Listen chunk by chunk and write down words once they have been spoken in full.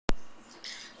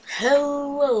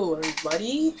Hello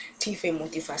everybody,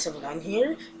 TFA157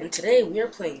 here, and today we are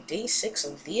playing day 6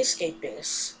 of the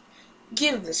Escapist.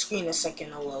 Give the screen a second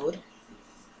to load.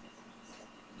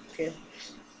 Okay,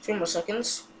 3 more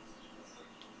seconds.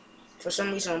 For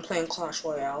some reason I'm playing Clash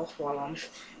Royale while I'm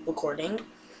recording,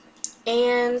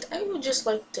 and I would just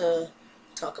like to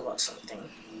talk about something.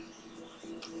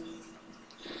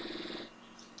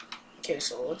 Okay,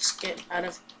 so let's get out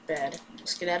of bed.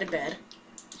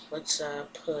 Let's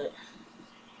put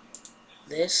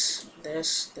this,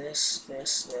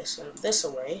 and this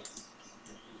away.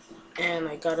 And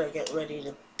I gotta get ready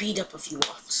to beat up a few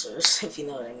officers, if you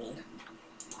know what I mean.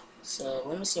 So,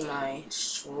 let me see my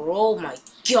stroll. My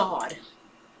god!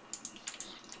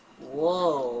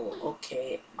 Whoa,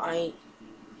 okay, that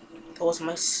was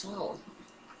my cell.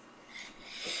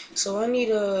 So I need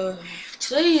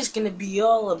today is gonna be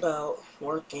all about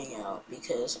working out,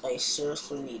 because I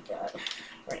seriously need that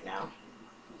right now.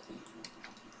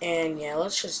 And yeah,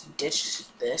 let's just ditch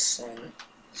this and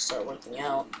start working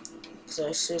out, because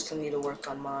I seriously need to work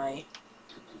on my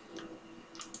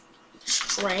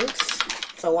strength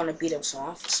if I want to beat up some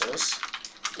officers.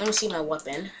 Let me see my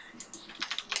weapon.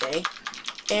 Okay.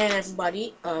 And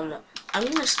everybody, I'm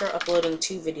gonna start uploading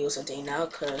 2 videos a day now,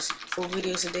 because 4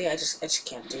 videos a day I just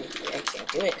can't do it. I can't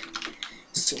do it.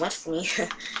 It's too much for me.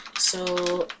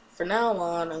 So for now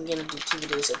on, I'm gonna do 2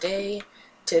 videos a day.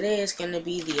 Today is gonna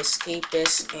be the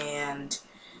Escapist and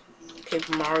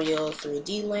Paper Mario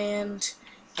 3D Land,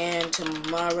 and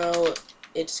tomorrow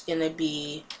it's gonna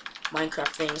be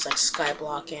Minecraft things like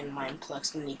Skyblock and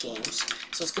Mineplex mini games.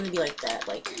 So it's gonna be like that,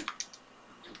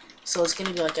 so it's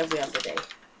gonna be like every other day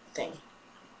thing.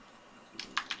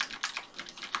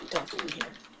 Don't go in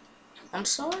here. I'm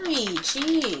sorry,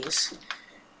 jeez.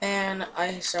 And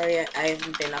I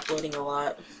haven't been uploading a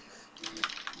lot.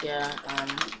 Yeah,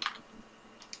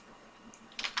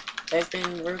 I've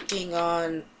been working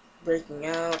on breaking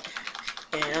out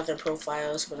and other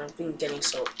profiles, but I've been getting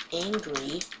so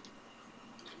angry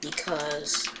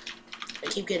because I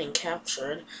keep getting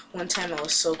captured. One time I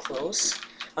was so close.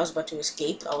 I was about to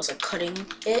escape. I was like cutting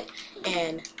it,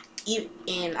 and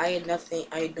I had nothing.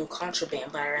 I had no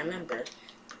contraband, but I remembered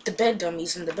the bed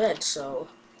dummies in the bed. So,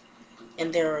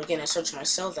 and they were gonna search my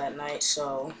cell that night.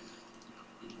 So,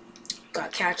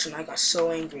 got captured, and I got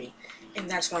so angry, and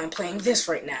that's why I'm playing this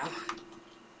right now.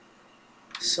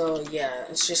 So yeah,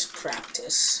 it's just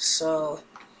practice. So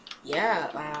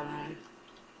yeah,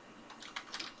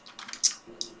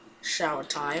 shower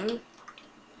time.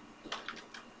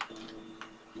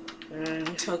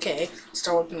 Okay,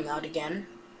 start working out again.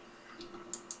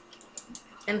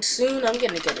 And soon I'm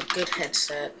gonna get a good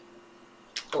headset,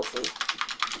 hopefully.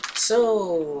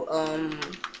 So,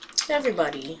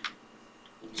 everybody,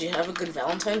 did you have a good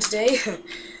Valentine's Day?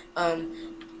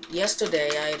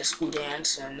 Yesterday I had a school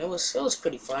dance, and it was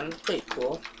pretty fun, pretty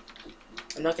cool.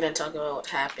 I'm not gonna talk about what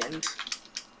happened,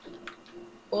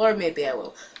 or maybe I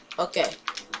will. Okay,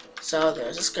 so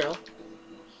there's this girl,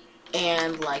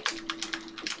 and like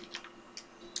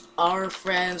our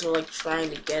friends were like trying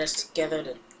to get us together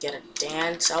to get a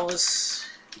dance. I was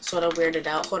sort of weirded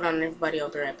out. Hold on, everybody, I'll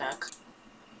be right back.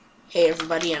 Hey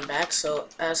everybody, I'm back. So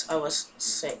as I was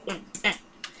saying,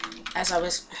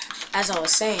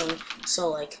 so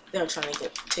like they were trying to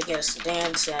get us to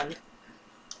dance, and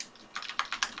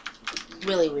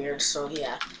really weird. So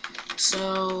yeah.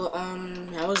 So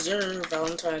how was your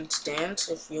Valentine's dance?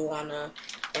 If you wanna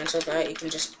answer that, you can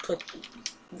just put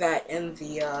that in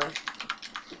the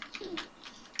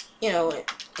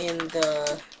in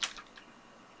the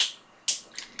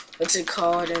what's it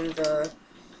called, in the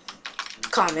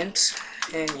comments.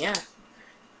 And yeah,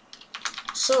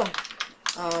 so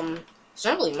there's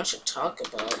not really much to talk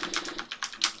about.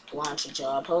 Launch a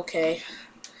job. Okay,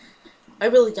 I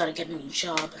really gotta get a new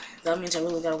job. That means I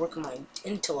really gotta work on my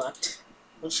intellect,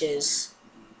 which is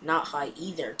not high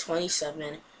either.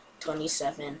 27,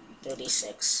 27,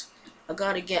 36. I'm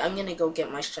gonna go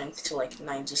get my strength to like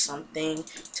 90 something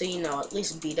to, at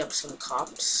least beat up some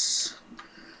cops.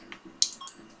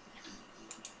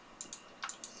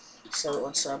 So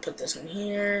let's put this in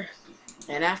here.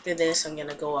 And after this, I'm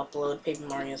gonna go upload Paper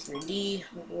Mario 3D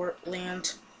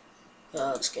Land.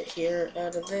 Let's get here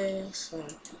out of this,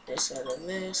 and this out of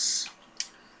this.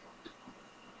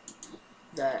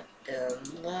 That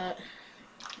and that.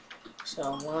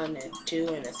 So 1 and 2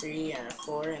 and a 3 and a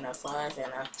 4 and a 5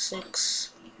 and a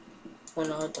 6. 1,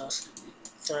 2,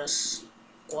 3,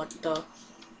 4.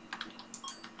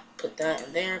 Put that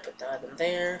in there, put that in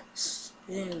there.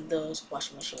 In those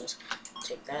washing machines.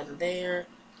 Take that in there.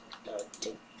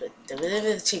 Take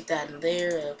that in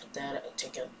there. Put that.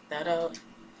 Take that out.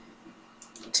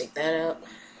 Take that out.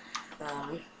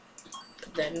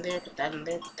 Put that in there, put that in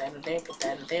there, put that in there, put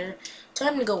that in there.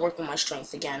 Time to go work on my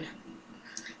strength again.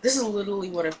 This is literally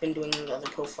what I've been doing in the other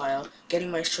profile.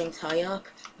 Getting my strength high up,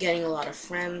 getting a lot of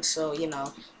friends, so, you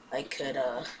know, I could,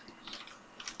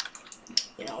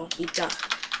 you know, beat up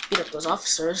those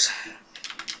officers.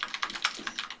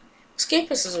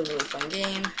 Escapist is a really fun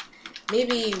game.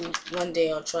 Maybe one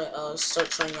day I'll start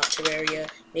trying out Terraria,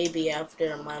 maybe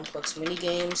after Mineplex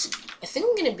minigames. I think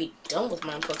I'm gonna be done with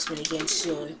Mineplex minigames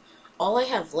soon. All I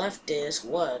have left is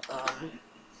what?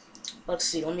 Let's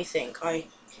see, let me think.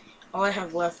 All I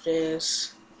have left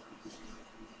is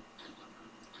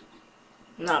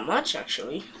not much,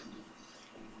 actually.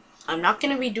 I'm not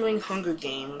gonna be doing Hunger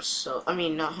Games, so I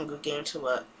mean not Hunger Games,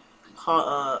 but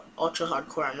Ultra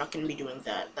Hardcore. I'm not gonna be doing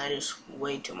that. That is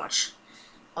way too much.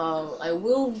 I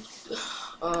will.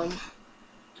 I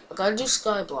gotta do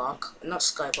Skyblock, not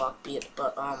Skyblock,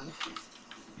 but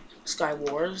Sky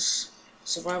Wars.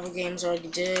 Survival games I already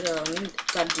did.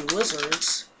 Gotta do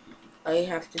Wizards. I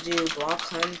have to do Block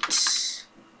Hunt.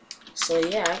 So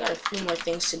yeah, I got a few more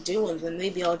things to do, and then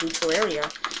maybe I'll do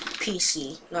Terraria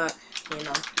PC, not, you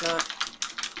know,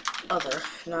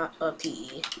 not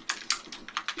PE.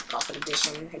 Pocket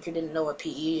Edition. If you didn't know what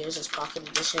PE is, it's Pocket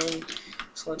Edition.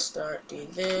 So let's start. Do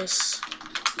this.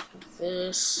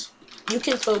 You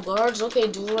can throw guards? Okay,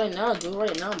 do it right now. Do it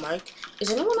right now, Mike. Is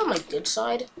anyone on my good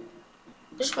side?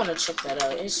 I just want to check that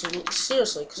out.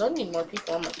 Seriously, because I need more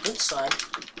people on my good side.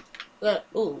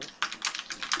 Ooh.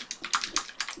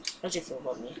 How do you feel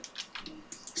about me?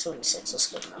 76, that's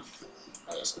good enough.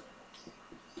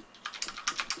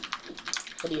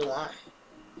 What do you want?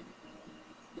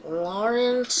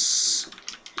 Lawrence?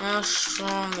 How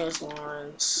strong is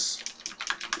Lawrence?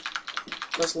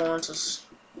 Because Lawrence is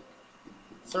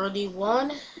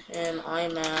 31, and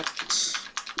I'm at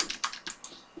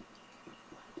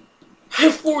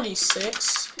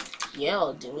 46. Yeah,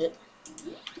 I'll do it.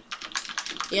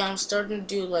 Yeah, I'm starting to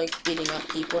do, like, beating up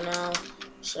people now.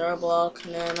 Shower block?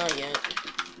 Nah, not yet.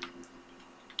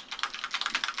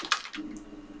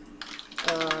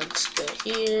 Let's get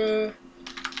here.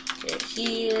 Get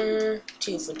here.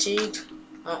 2 fatigued.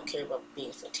 I don't care about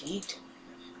being fatigued.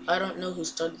 I don't know who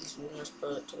started these rumors,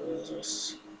 but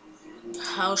there's...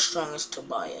 How strong is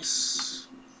Tobias?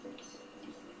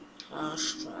 How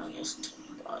strong is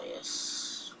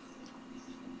Tobias?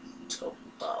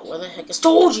 Where the heck is...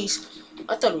 Oh, jeez!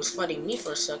 I thought he was fighting me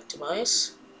for a sec,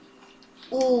 Tobias.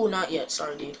 Ooh, not yet.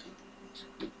 Sorry, dude.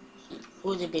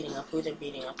 Who are they beating up?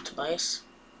 Tobias?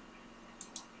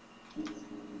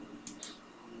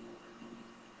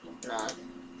 Nah.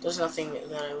 There's nothing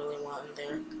that I really want in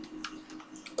there.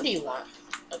 What do you want?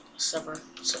 Sever.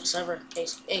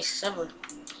 Hey, sever.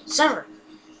 Sever!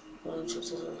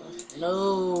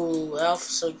 No.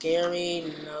 Officer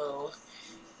Gary, no.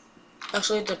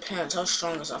 Actually, it depends. How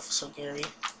strong is Officer Gary?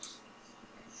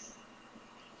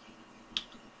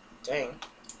 Dang.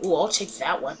 Ooh, I'll take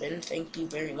that weapon. Thank you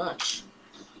very much.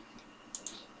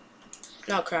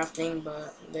 Not crafting,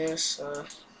 but this,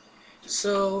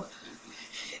 So,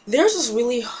 there's this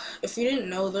really, if you didn't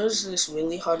know, there's this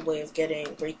really hard way of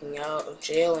breaking out of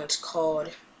jail, and it's called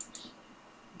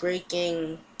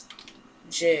breaking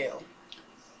jail.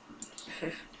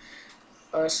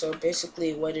 So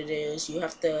basically what it is, you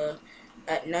have to,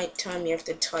 at nighttime, you have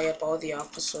to tie up all the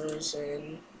officers,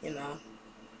 and, you know,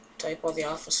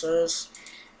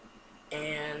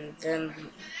 and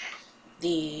then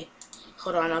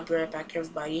hold on, I'll be right back,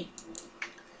 everybody.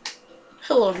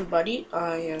 Hello, everybody,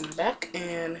 I am back,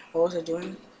 and what was I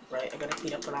doing? Right, I gotta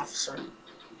beat up an officer.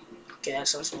 Okay, that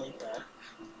sounds really bad.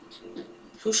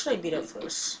 Who should I beat up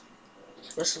first?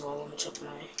 First of all, let me check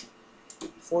my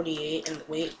 48, and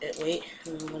wait,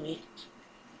 and then let me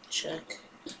check.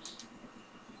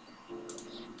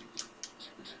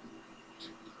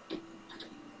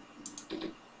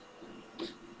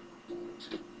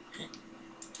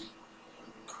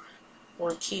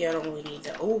 Or key, I don't really need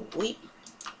that. Oh, wait.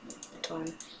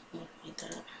 Baton. I don't need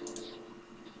that.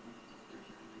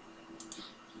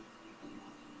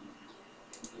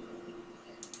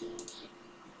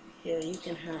 Here, you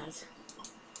can have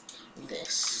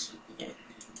this. Yeah.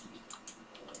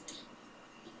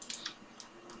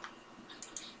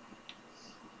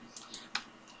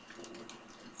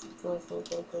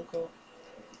 Go.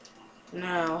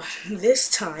 Now, this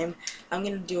time, I'm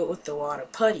gonna do it with the water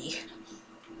putty.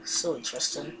 Silly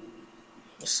Tristan.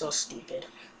 You're so stupid.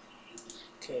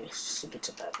 Okay, stupid's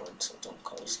a bad word, so don't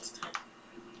call yourself that.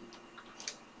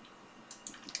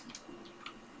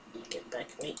 Get back,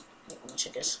 wait, let me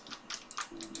check this.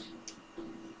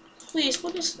 Please,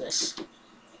 what is this?